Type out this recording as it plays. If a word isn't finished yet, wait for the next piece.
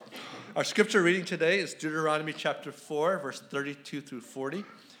Our scripture reading today is Deuteronomy chapter 4, verse 32 through 40.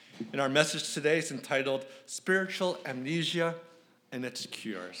 And our message today is entitled Spiritual Amnesia and Its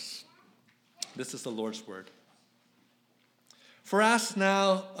Cures. This is the Lord's word. For ask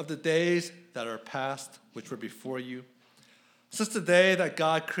now of the days that are past, which were before you, since the day that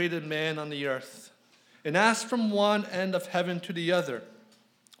God created man on the earth, and ask from one end of heaven to the other,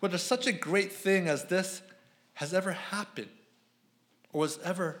 whether such a great thing as this has ever happened or was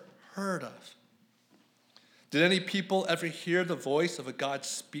ever heard of. Did any people ever hear the voice of a God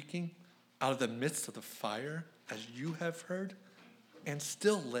speaking out of the midst of the fire, as you have heard, and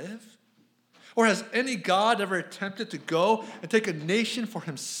still live? Or has any God ever attempted to go and take a nation for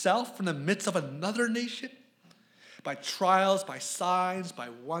himself from the midst of another nation? By trials, by signs, by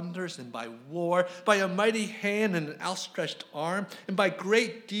wonders, and by war, by a mighty hand and an outstretched arm, and by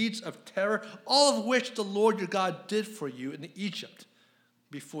great deeds of terror, all of which the Lord your God did for you in Egypt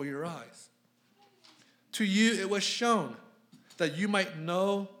before your eyes. To you it was shown that you might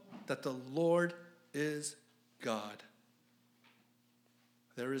know that the Lord is God.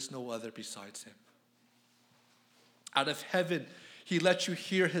 There is no other besides him. Out of heaven he let you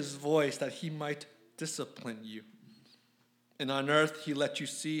hear his voice that he might discipline you. And on earth he let you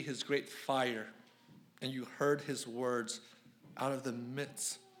see his great fire, and you heard his words out of the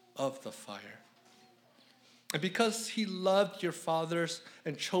midst of the fire. And because he loved your fathers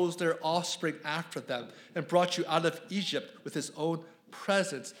and chose their offspring after them and brought you out of Egypt with his own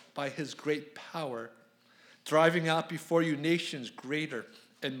presence by his great power, driving out before you nations greater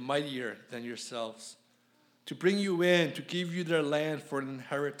and mightier than yourselves, to bring you in, to give you their land for an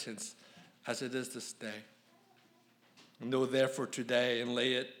inheritance, as it is this day. Know therefore today and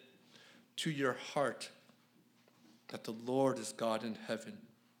lay it to your heart that the Lord is God in heaven,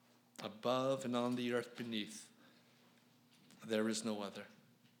 above and on the earth beneath. There is no other.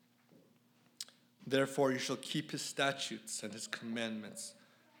 Therefore you shall keep his statutes and his commandments,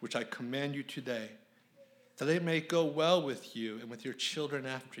 which I command you today, that it may go well with you and with your children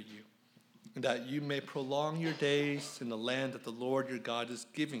after you, and that you may prolong your days in the land that the Lord your God is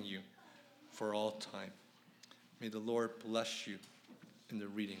giving you for all time. May the Lord bless you in the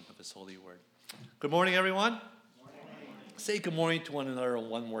reading of his holy word. Good morning, everyone. Good morning. Say good morning to one another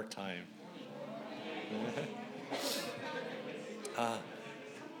one more time.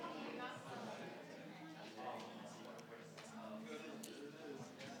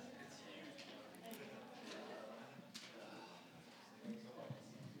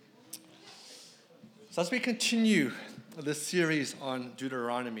 So as we continue this series on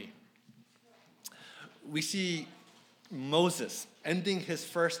Deuteronomy, we see Moses ending his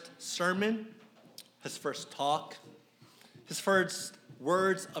first sermon, his first talk, his first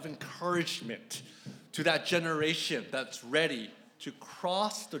words of encouragement to that generation that's ready to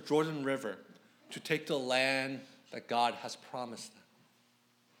cross the Jordan River to take the land that God has promised them.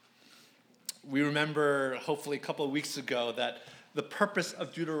 We remember, hopefully a couple of weeks ago, that the purpose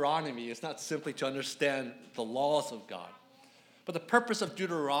of Deuteronomy is not simply to understand the laws of God, but the purpose of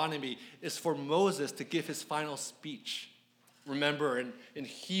Deuteronomy is for Moses to give his final speech. Remember, in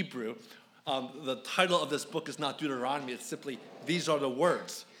Hebrew, the title of this book is not Deuteronomy. It's simply, these are the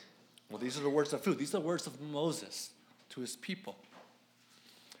words. Well, these are the words of who? These are the words of Moses to his people.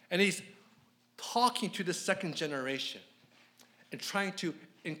 And he's talking to the second generation and trying to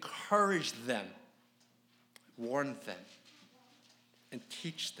encourage them, warn them, and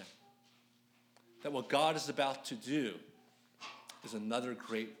teach them that what God is about to do is another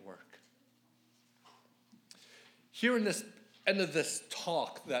great work. Here in this end of this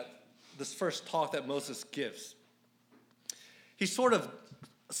first talk that Moses gives, he sort of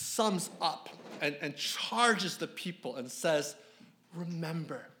sums up and charges the people and says,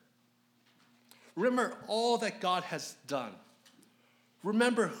 remember all that God has done.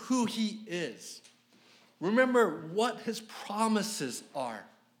 Remember who he is. Remember what his promises are,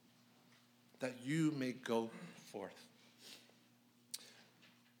 that you may go forth.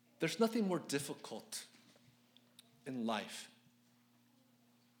 There's nothing more difficult in life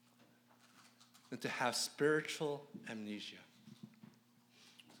than to have spiritual amnesia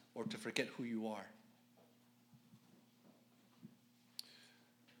or to forget who you are.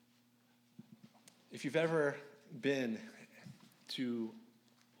 If you've ever been to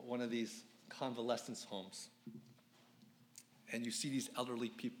one of these convalescence homes and you see these elderly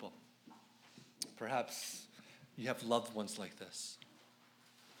people, perhaps you have loved ones like this,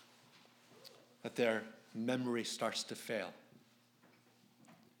 that their memory starts to fail,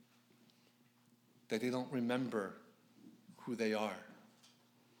 that they don't remember who they are,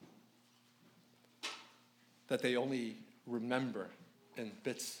 that they only remember in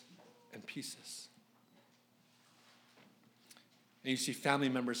bits in pieces. And you see family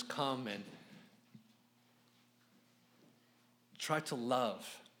members come and try to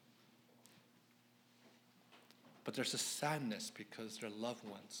love, but there's a sadness because their loved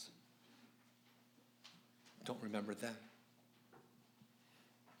ones don't remember them.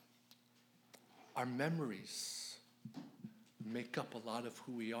 Our memories make up a lot of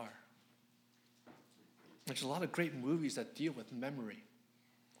who we are. There's a lot of great movies that deal with memory.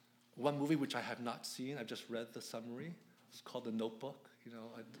 One movie which I have not seen, I've just read the summary. It's called The Notebook.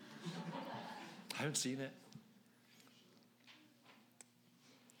 I haven't seen it.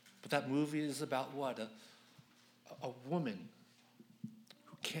 But that movie is about what? A woman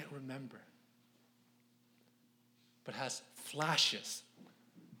who can't remember, but has flashes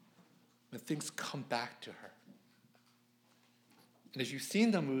when things come back to her. And if you've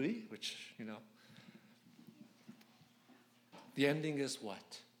seen the movie, which, the ending is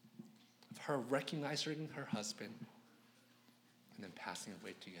what? Of her recognizing her husband and then passing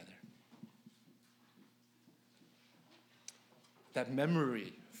away together. That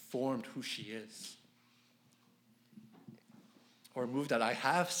memory formed who she is. Or a movie that I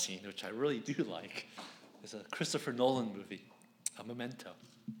have seen, which I really do like, is a Christopher Nolan movie, Memento,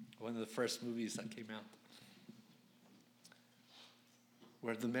 one of the first movies that came out,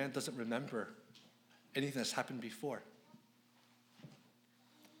 where the man doesn't remember anything that's happened before.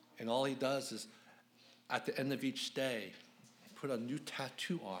 And all he does is, at the end of each day, put a new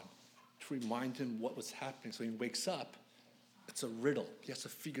tattoo on to remind him what was happening. So he wakes up, it's a riddle. He has to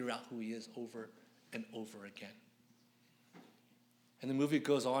figure out who he is over and over again. And the movie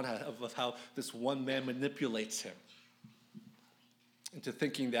goes on of how this one man manipulates him into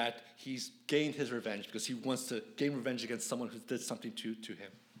thinking that he's gained his revenge because he wants to gain revenge against someone who did something to him.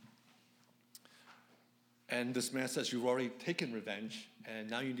 And this man says, you've already taken revenge, and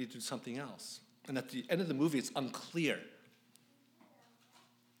now you need to do something else. And at the end of the movie, it's unclear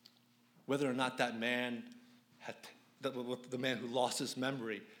whether or not that man the man who lost his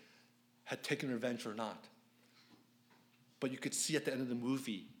memory had taken revenge or not. But you could see at the end of the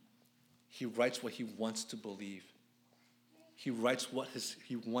movie, he writes what he wants to believe. He writes what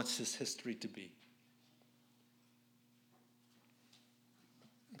he wants his history to be.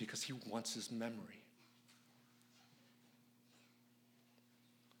 Because he wants his memory.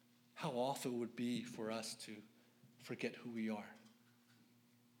 How awful it would be for us to forget who we are.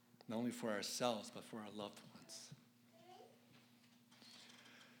 Not only for ourselves, but for our loved ones.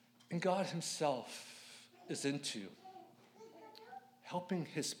 And God himself is into helping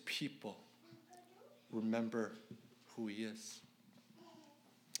his people remember who he is.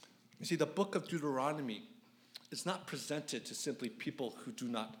 You see, the book of Deuteronomy is not presented to simply people who do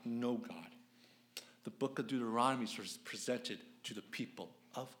not know God. The book of Deuteronomy is presented to the people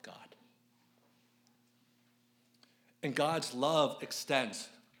of God. And God's love extends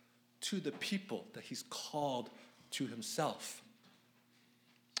to the people that he's called to himself.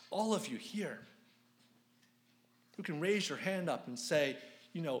 All of you here who can raise your hand up and say,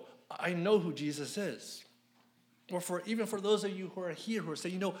 I know who Jesus is. Or even for those of you who are here who are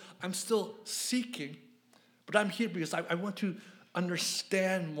saying, I'm still seeking, but I'm here because I want to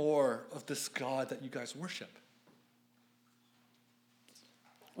understand more of this God that you guys worship.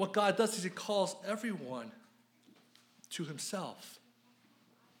 What God does is he calls everyone to himself.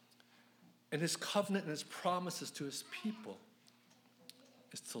 And his covenant and his promises to his people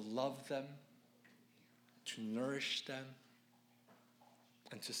is to love them, to nourish them,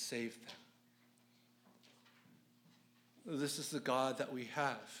 and to save them. This is the God that we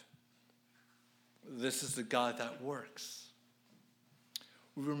have. This is the God that works.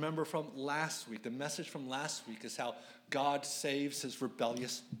 We remember from last week, the message from last week is how God saves his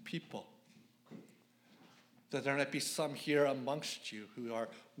rebellious people. That there might be some here amongst you who are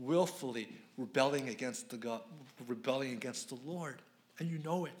willfully rebelling against the Lord, and you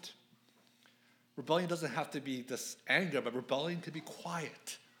know it. Rebellion doesn't have to be this anger, but rebellion can be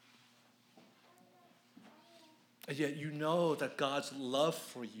quiet. And yet you know that God's love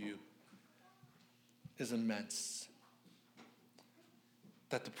for you is immense.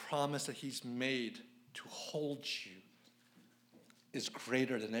 That the promise that he's made to hold you is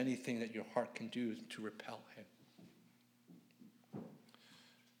greater than anything that your heart can do to repel him.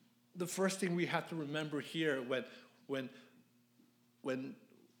 The first thing we have to remember here when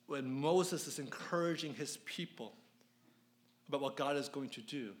Moses is encouraging his people about what God is going to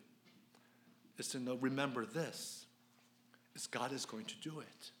do is to remember this, is God is going to do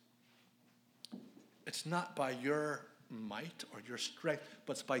it. It's not by your might or your strength,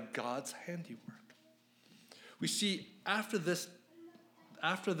 but it's by God's handiwork. We see after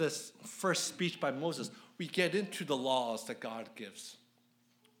after this first speech by Moses, we get into the laws that God gives.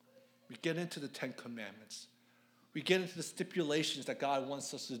 We get into the Ten Commandments. We get into the stipulations that God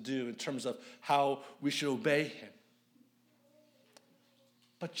wants us to do in terms of how we should obey him.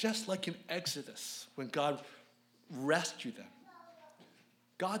 But just like in Exodus, when God rescued them,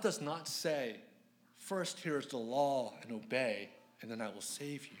 God does not say, first here's the law and obey, and then I will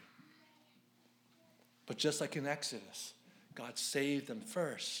save you. But just like in Exodus, God saved them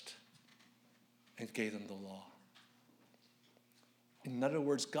first and gave them the law. In other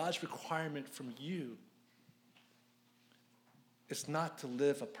words, God's requirement from you is not to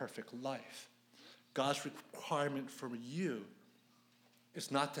live a perfect life. God's requirement from you is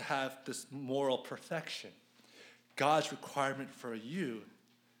not to have this moral perfection. God's requirement for you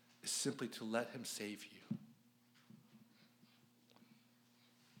is simply to let him save you.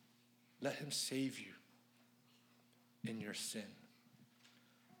 Let him save you in your sin.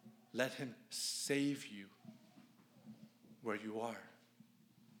 Let him save you where you are.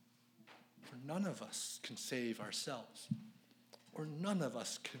 For none of us can save ourselves, or none of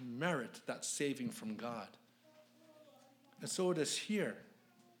us can merit that saving from God. And so it is here.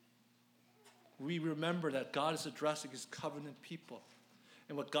 We remember that God is addressing his covenant people.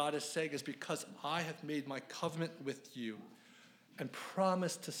 And what God is saying is, because I have made my covenant with you and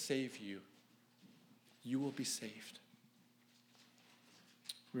promised to save you, you will be saved.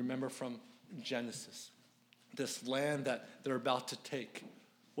 Remember from Genesis, this land that they're about to take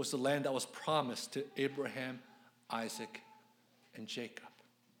was the land that was promised to Abraham, Isaac, and Jacob.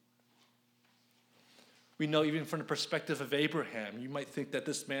 We know even from the perspective of Abraham, you might think that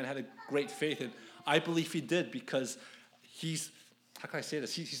this man had a great faith, and I believe he did, because how can I say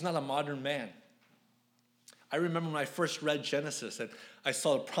this? He's not a modern man. I remember when I first read Genesis and I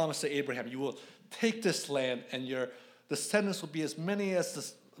saw the promise to Abraham, you will take this land and your descendants will be as many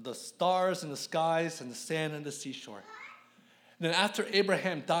as the stars in the skies and the sand in the seashore. And then after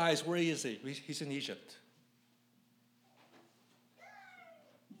Abraham dies, where is he? He's in Egypt.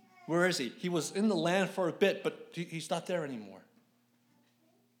 Where is he? He was in the land for a bit, but he's not there anymore.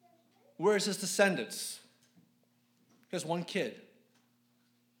 Where is his descendants? He has one kid.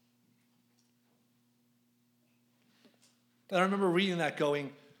 And I remember reading that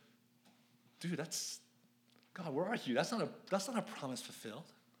going, dude, God, where are you? That's not a promise fulfilled.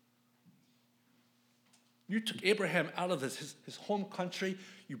 You took Abraham out of his home country.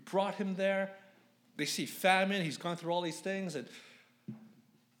 You brought him there. They see famine. He's gone through all these things, and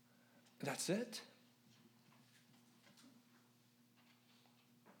that's it.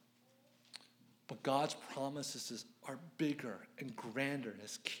 But God's promises are bigger and grander.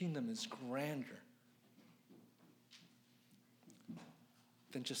 His kingdom is grander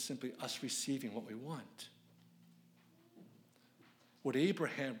than just simply us receiving what we want. What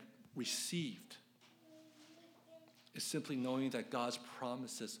Abraham received is simply knowing that God's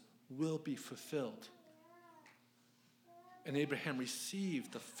promises will be fulfilled. And Abraham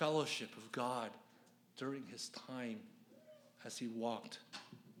received the fellowship of God during his time as he walked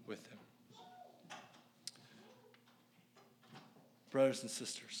with him. Brothers and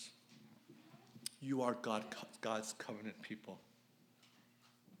sisters, you are God's covenant people.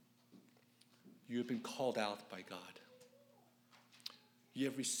 You have been called out by God. You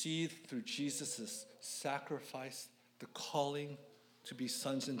have received through Jesus' sacrifice the calling to be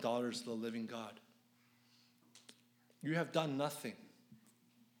sons and daughters of the living God. You have done nothing.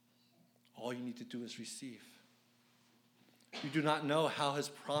 All you need to do is receive. You do not know how his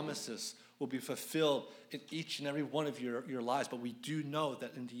promises will be fulfilled in each and every one of your lives, but we do know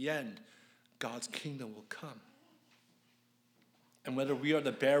that in the end, God's kingdom will come. And whether we are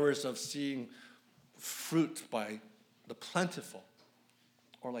the bearers of seeing fruit by the plentiful,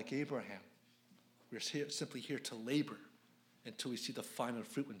 or like Abraham, we're simply here to labor until we see the final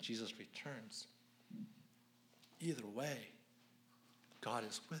fruit when Jesus returns. Either way, God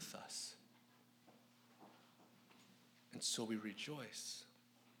is with us. And so we rejoice.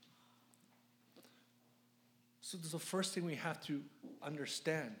 So the first thing we have to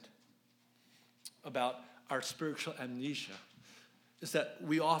understand about our spiritual amnesia is that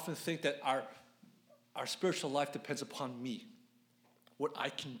we often think that our spiritual life depends upon me, what I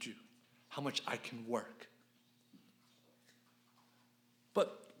can do, how much I can work.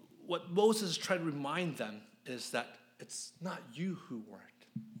 But what Moses is trying to remind them is that it's not you who worked.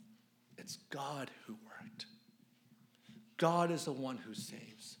 It's God who worked. God is the one who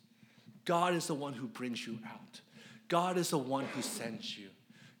saves. God is the one who brings you out. God is the one who sends you.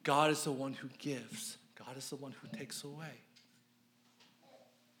 God is the one who gives. God is the one who takes away.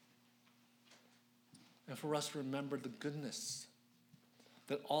 And for us to remember the goodness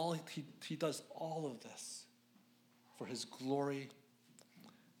that he does all of this for his glory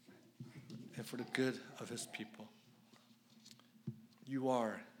and for the good of his people. You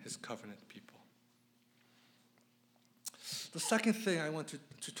are his covenant people. The second thing I want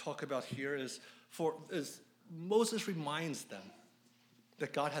to talk about here is Moses reminds them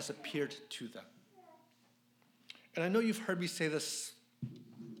that God has appeared to them. And I know you've heard me say this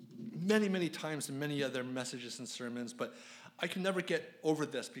many, many times in many other messages and sermons, but I can never get over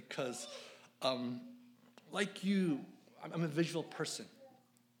this because, like you, I'm a visual person.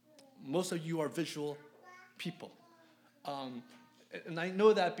 Most of you are visual people. And I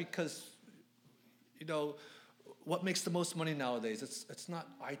know that because, what makes the most money nowadays? It's not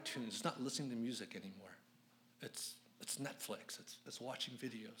iTunes. It's not listening to music anymore. It's Netflix. It's watching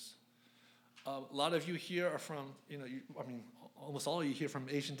videos. A lot of you here are from, almost all of you here from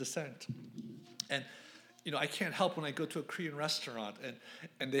Asian descent. And, I can't help when I go to a Korean restaurant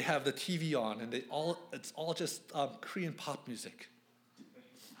and they have the TV on and it's all just Korean pop music.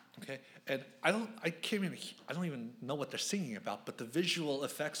 Okay? And I don't even know what they're singing about, but the visual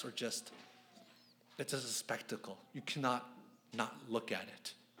effects are it's just a spectacle. You cannot not look at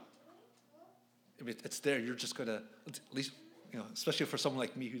it. I mean, it's there. You're just going to, at least, especially for someone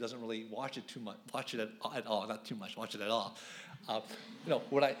like me who doesn't really watch it at all, not too much, watch it at all.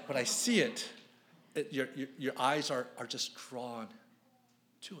 When I see it, your eyes are just drawn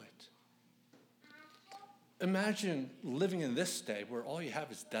to it. Imagine living in this day where all you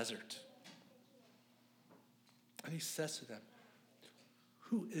have is desert. And he says to them,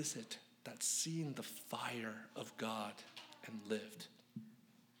 who is it that's seen the fire of God and lived?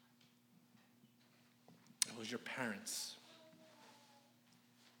 It was your parents.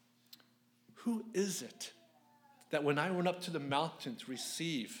 Who is it that when I went up to the mountain to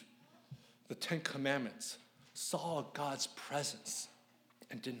receive the 10 Commandments, saw God's presence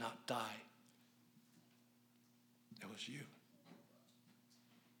and did not die? It was you.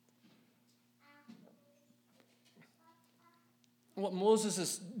 What Moses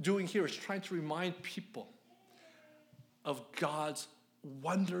is doing here is trying to remind people of God's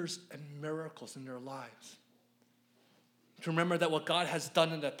wonders and miracles in their lives. To remember that what God has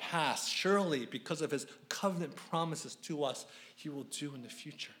done in the past, surely because of his covenant promises to us, he will do in the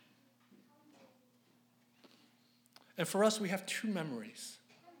future. And for us, we have two memories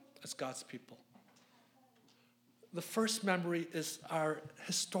as God's people. The first memory is our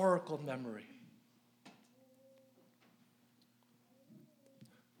historical memory.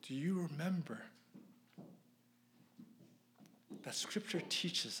 Do you remember that Scripture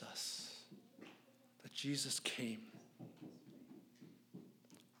teaches us that Jesus came?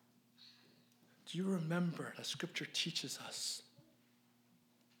 Do you remember that Scripture teaches us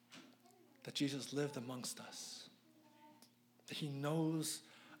that Jesus lived amongst us? That he knows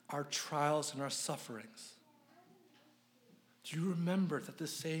our trials and our sufferings? Do you remember that the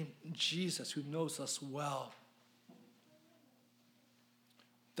same Jesus who knows us well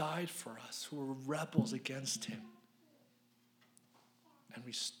died for us who were rebels against him and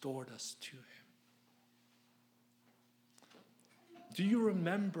restored us to him? Do you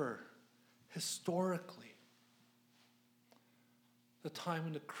remember historically the time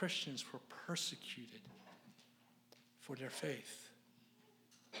when the Christians were persecuted for their faith?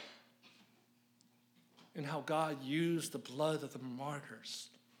 And how God used the blood of the martyrs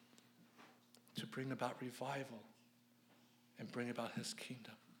to bring about revival and bring about his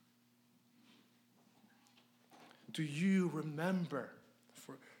kingdom? Do you remember,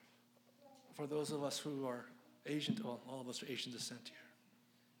 for those of us who are Asian, well, all of us are Asian descent here,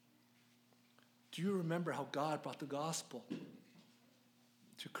 do you remember how God brought the gospel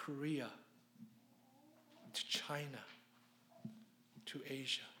to Korea, to China, to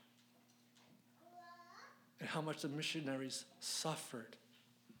Asia? And how much the missionaries suffered.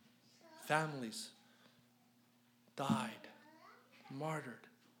 Families died, martyred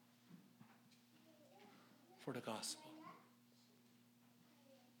for the gospel.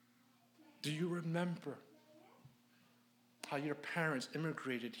 Do you remember how your parents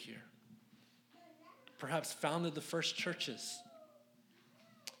immigrated here? Perhaps founded the first churches.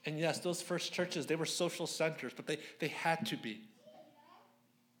 And yes, those first churches, they were social centers, but they had to be.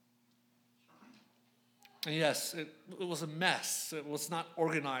 And yes, it was a mess. It was not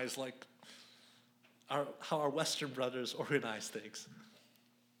organized like how our Western brothers organize things.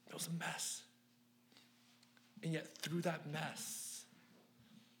 It was a mess. And yet through that mess,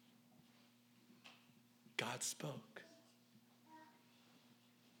 God spoke.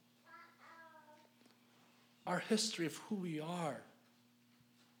 Our history of who we are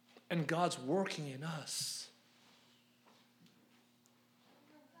and God's working in us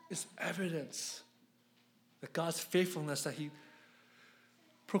is evidence that God's faithfulness that he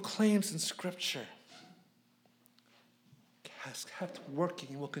proclaims in Scripture has kept working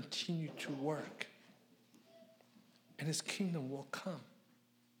and will continue to work. And his kingdom will come.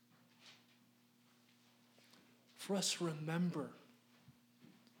 For us to remember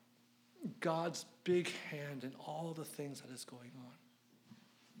God's big hand in all the things that is going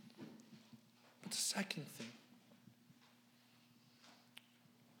on. But the second thing,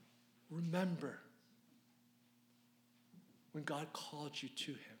 remember when God called you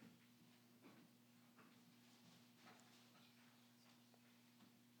to him.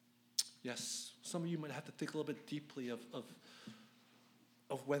 Yes, some of you might have to think a little bit deeply of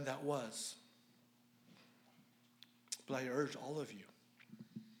when that was. But I urge all of you,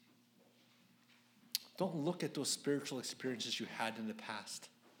 don't look at those spiritual experiences you had in the past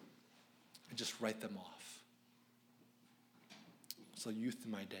and just write them off. It's a youth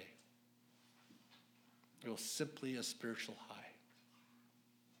in my day. It was simply a spiritual high.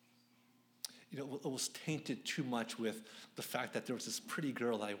 You know, it was tainted too much with the fact that there was this pretty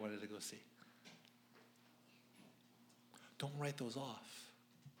girl I wanted to go see. Don't write those off.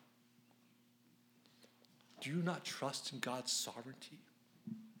 Do you not trust in God's sovereignty?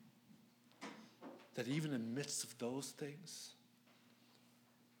 That even in the midst of those things,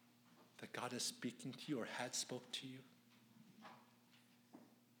 that God is speaking to you or had spoke to you?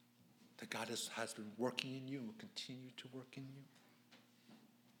 That God has been working in you and will continue to work in you?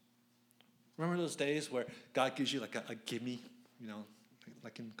 Remember those days where God gives you like a gimme, you know,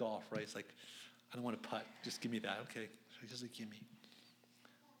 like in golf, right? It's like, I don't want to putt, just give me that. Okay, just a gimme.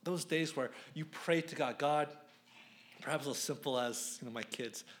 Those days where you pray to God, God, perhaps as simple as, you know, my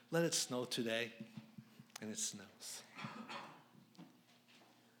kids, let it snow today, and it snows.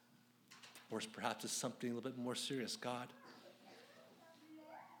 Or perhaps it's something a little bit more serious. God,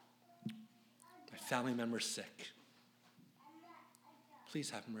 my family member's sick. Please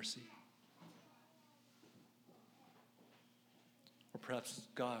have mercy. Or perhaps,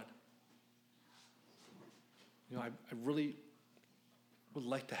 God, you know, I really would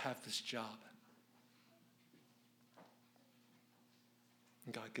like to have this job.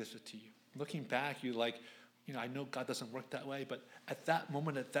 And God gives it to you. Looking back, you're like, you know, I know God doesn't work that way, but at that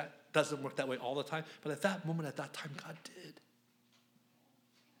moment, that doesn't work that way all the time, but at that moment, at that time, God did.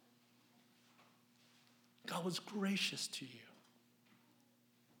 God was gracious to you.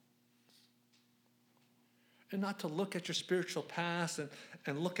 And not to look at your spiritual past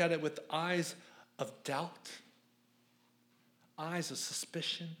and look at it with eyes of doubt, eyes of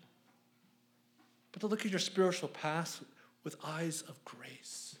suspicion, but to look at your spiritual past with eyes of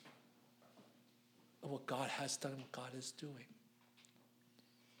grace, of what God has done and what God is doing.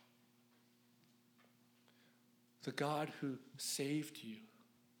 The God who saved you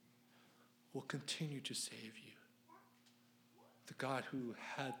will continue to save you. The God who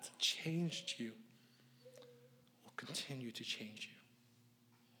had changed you will continue to change you.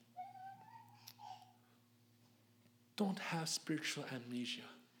 Don't have spiritual amnesia.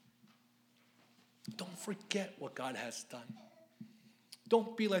 Don't forget what God has done.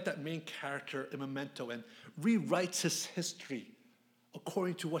 Don't be like that main character in Memento and rewrites his history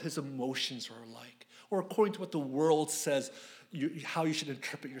according to what his emotions are like, or according to what the world says how you should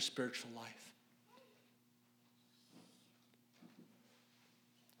interpret your spiritual life.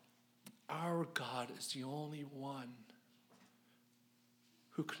 Our God is the only one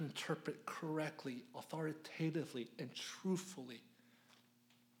who can interpret correctly, authoritatively, and truthfully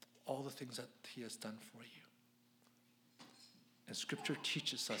all the things that he has done for you. And Scripture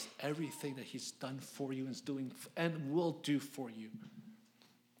teaches us everything that he's done for you and is doing and will do for you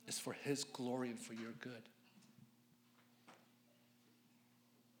is for his glory and for your good.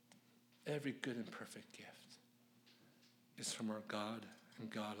 Every good and perfect gift is from our God and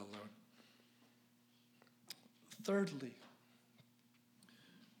God alone. Thirdly,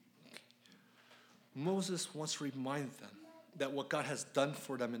 Moses wants to remind them that what God has done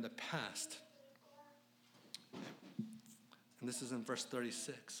for them in the past, and this is in verse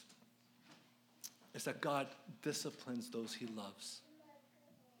 36, is that God disciplines those he loves.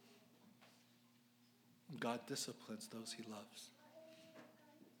 God disciplines those he loves.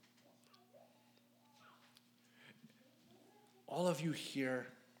 All of you here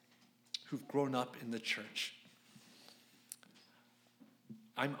who've grown up in the church,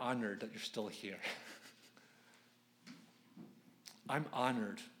 I'm honored that you're still here. I'm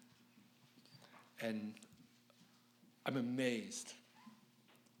honored and I'm amazed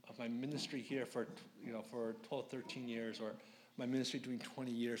of my ministry here for 12, 13 years, or my ministry doing 20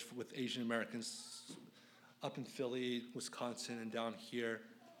 years with Asian Americans up in Philly, Wisconsin, and down here.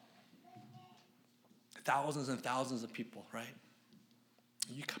 thousands and thousands of people, right?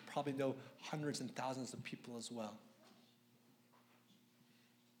 You probably know hundreds and thousands of people as well.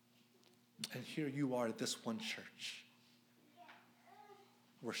 And here you are at this one church,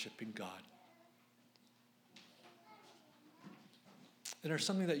 worshiping God. And there's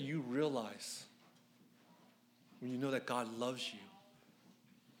something that you realize when you know that God loves you,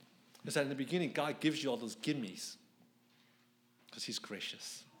 is that in the beginning, God gives you all those gimmies because he's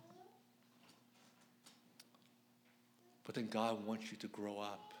gracious. But then God wants you to grow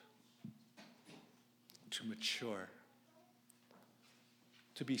up, to mature,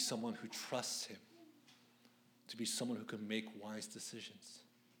 to be someone who trusts him, to be someone who can make wise decisions.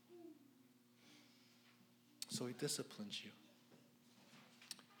 So he disciplines you.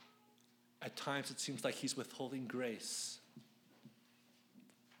 At times it seems like he's withholding grace.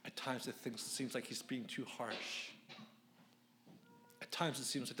 At times it seems like he's being too harsh. At times it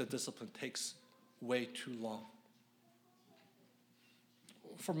seems like the discipline takes way too long.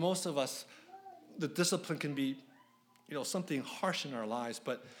 For most of us, the discipline can be, something harsh in our lives,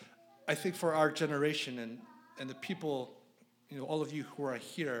 but I think for our generation and the people, all of you who are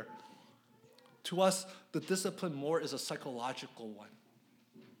here, to us, the discipline more is a psychological one.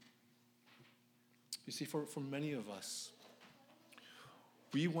 You see, for many of us,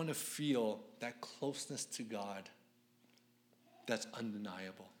 we want to feel that closeness to God that's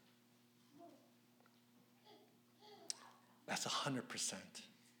undeniable. That's 100%.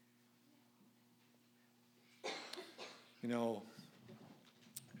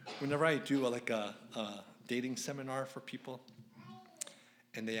 Whenever I do a dating seminar for people,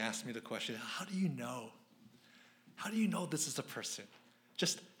 and they ask me the question, how do you know? How do you know this is a person?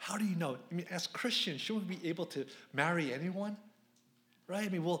 Just how do you know? As Christians, shouldn't we be able to marry anyone?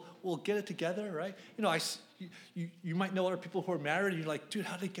 Right? We'll get it together, right? You might know other people who are married, and you're like, dude,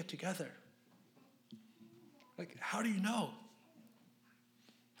 how did they get together? Like, how do you know?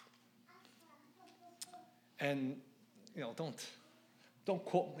 And, don't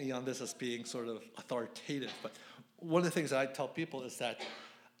quote me on this as being sort of authoritative, but one of the things that I tell people is that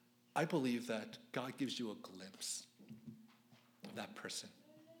I believe that God gives you a glimpse of that person.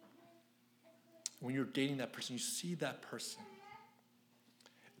 When you're dating that person, you see that person,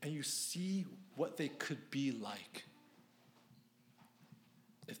 and you see what they could be like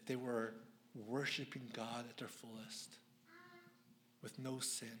if they were worshiping God at their fullest, with no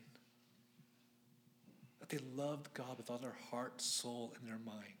sin. That they loved God with all their heart, soul, and their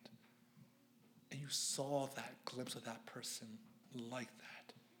mind. And you saw that glimpse of that person like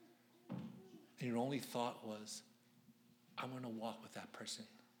that. And your only thought was, I'm going to walk with that person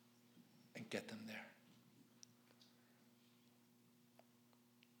and get them there.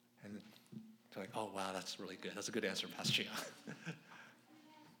 And they're like, oh, wow, that's really good. That's a good answer, Pastor Gian.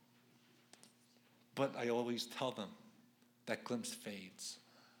 But I always tell them that glimpse fades.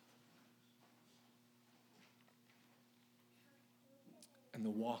 And the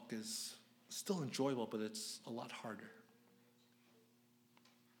walk is still enjoyable, but it's a lot harder.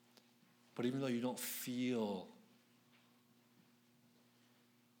 But even though you don't feel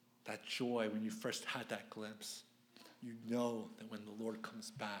that joy when you first had that glimpse, you know that when the Lord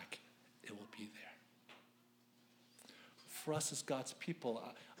comes back, it will be there. For us as God's people,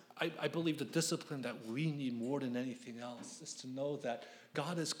 I believe the discipline that we need more than anything else is to know that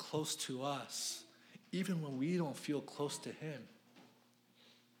God is close to us, even when we don't feel close to him.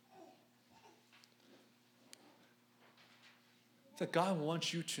 That God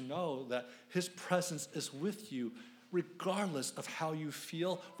wants you to know that his presence is with you regardless of how you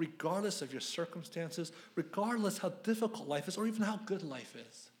feel, regardless of your circumstances, regardless how difficult life is or even how good life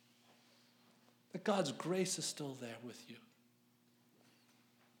is. That God's grace is still there with you.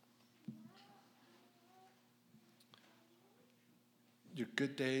 Your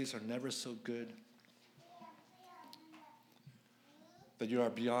good days are never so good that you are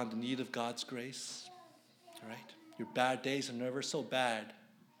beyond the need of God's grace, right? Your bad days are never so bad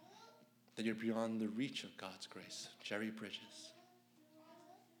that you're beyond the reach of God's grace. Jerry Bridges,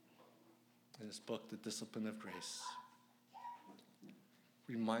 in his book, The Discipline of Grace,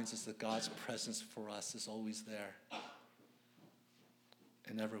 reminds us that God's presence for us is always there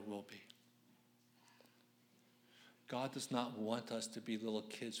and ever will be. God does not want us to be little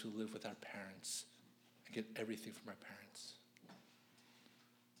kids who live with our parents and get everything from our parents.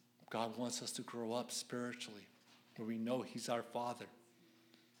 God wants us to grow up spiritually, where we know he's our Father.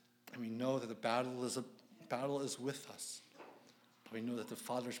 And we know that the battle is with us. But we know that the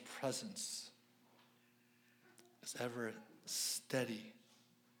Father's presence is ever steady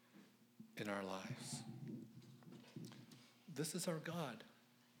in our lives. This is our God.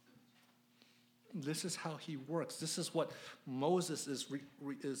 This is how he works. This is what Moses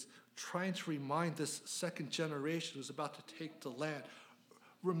is trying to remind this second generation who's about to take the land.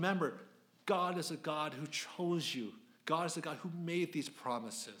 Remember, God is a God who chose you. God is a God who made these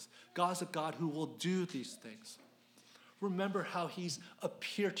promises. God is a God who will do these things. Remember how he's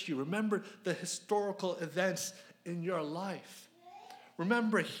appeared to you. Remember the historical events in your life.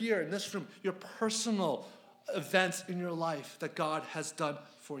 Remember here in this room, your personal events in your life that God has done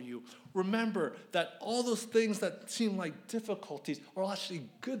for you. Remember that all those things that seem like difficulties are actually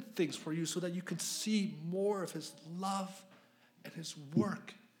good things for you so that you can see more of his love and his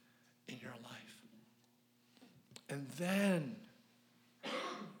work in your life. And then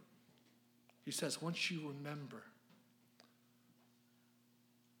he says, once you remember,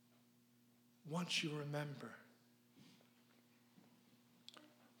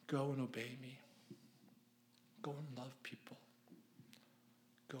 go and obey me. Go and love people.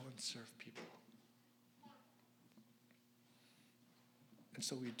 Go and serve people. And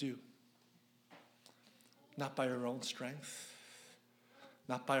so we do. Not by our own strength,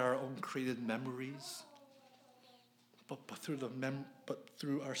 not by our own created memories, but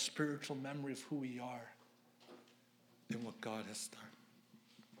through our spiritual memory of who we are and what God has done.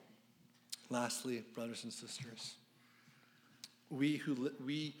 Lastly, brothers and sisters, we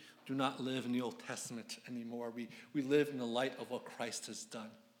do not live in the Old Testament anymore. We live in the light of what Christ has done.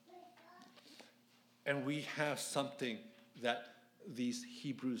 And we have something that these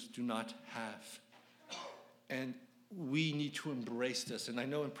Hebrews do not have. And we need to embrace this. And I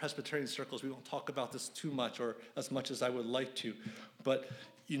know in Presbyterian circles we won't talk about this too much or as much as I would like to. But,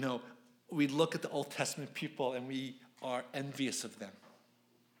 we look at the Old Testament people and we are envious of them.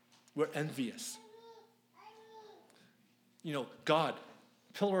 We're envious. God,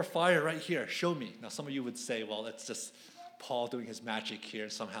 pillar of fire right here, show me. Now some of you would say, well, it's just Paul doing his magic here.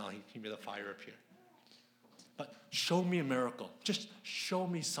 Somehow he made the fire appear. But show me a miracle. Just show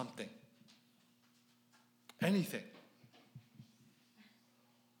me something. Anything.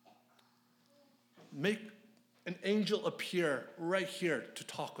 Make an angel appear right here to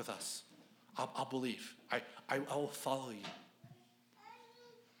talk with us. I'll believe. I will follow you.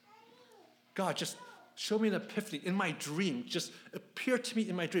 God, just show me an epiphany in my dream. Just appear to me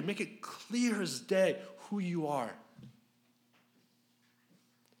in my dream. Make it clear as day who you are.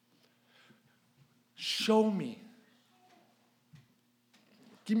 Show me.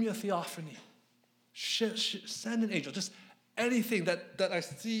 Give me a theophany. Send an angel. Just anything that I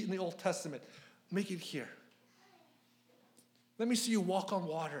see in the Old Testament, make it here. Let me see you walk on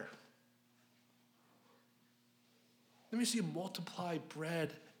water. Let me see you multiply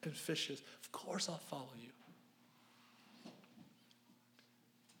bread and fishes. Of course I'll follow you.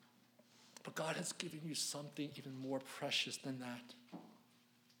 But God has given you something even more precious than that.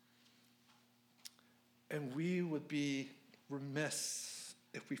 And we would be remiss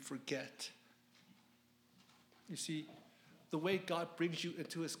if we forget. You see, the way God brings you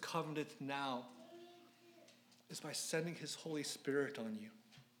into his covenant now is by sending his Holy Spirit on you.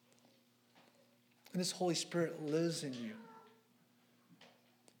 And this Holy Spirit lives in you.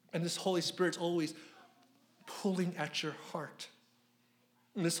 And this Holy Spirit's always pulling at your heart.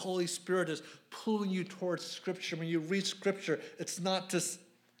 And this Holy Spirit is pulling you towards Scripture. When you read Scripture, it's not this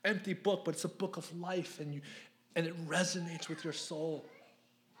empty book, but it's a book of life, and it resonates with your soul.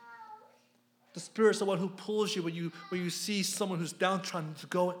 The Spirit's the one who pulls you when you see someone who's downtrodden to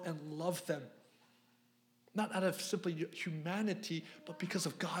go and love them. Not out of simply humanity, but because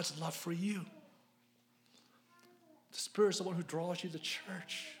of God's love for you. The Spirit's the one who draws you to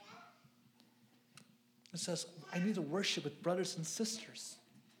church. It says, I need to worship with brothers and sisters.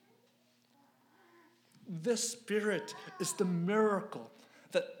 This Spirit is the miracle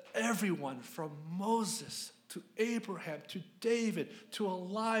that everyone from Moses to Abraham to David to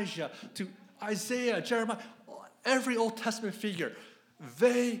Elijah to Isaiah, Jeremiah, every Old Testament figure,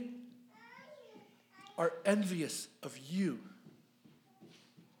 they are envious of you.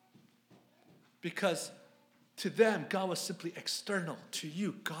 Because to them, God was simply external. To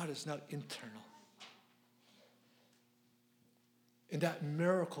you, God is now internal. And that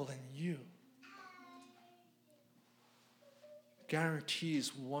miracle in you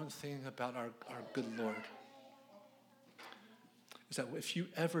guarantees one thing about our good Lord. Is that if you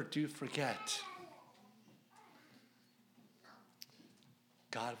ever do forget,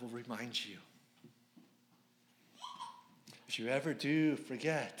 God will remind you. If you ever do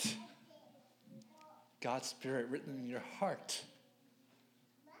forget, God's Spirit written in your heart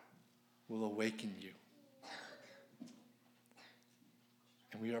will awaken you.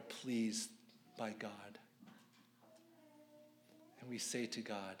 And we are pleased by God. And we say to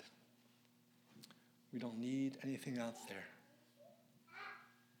God, We don't need anything out there.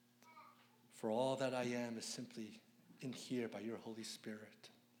 For all that I am is simply in here by your Holy Spirit.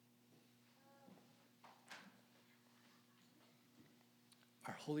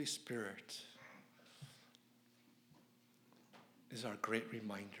 Our Holy Spirit is our great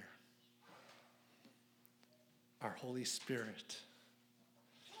reminder. Our Holy Spirit,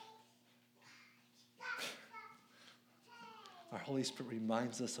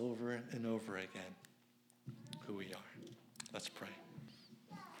 reminds us over and over again who we are. Let's pray.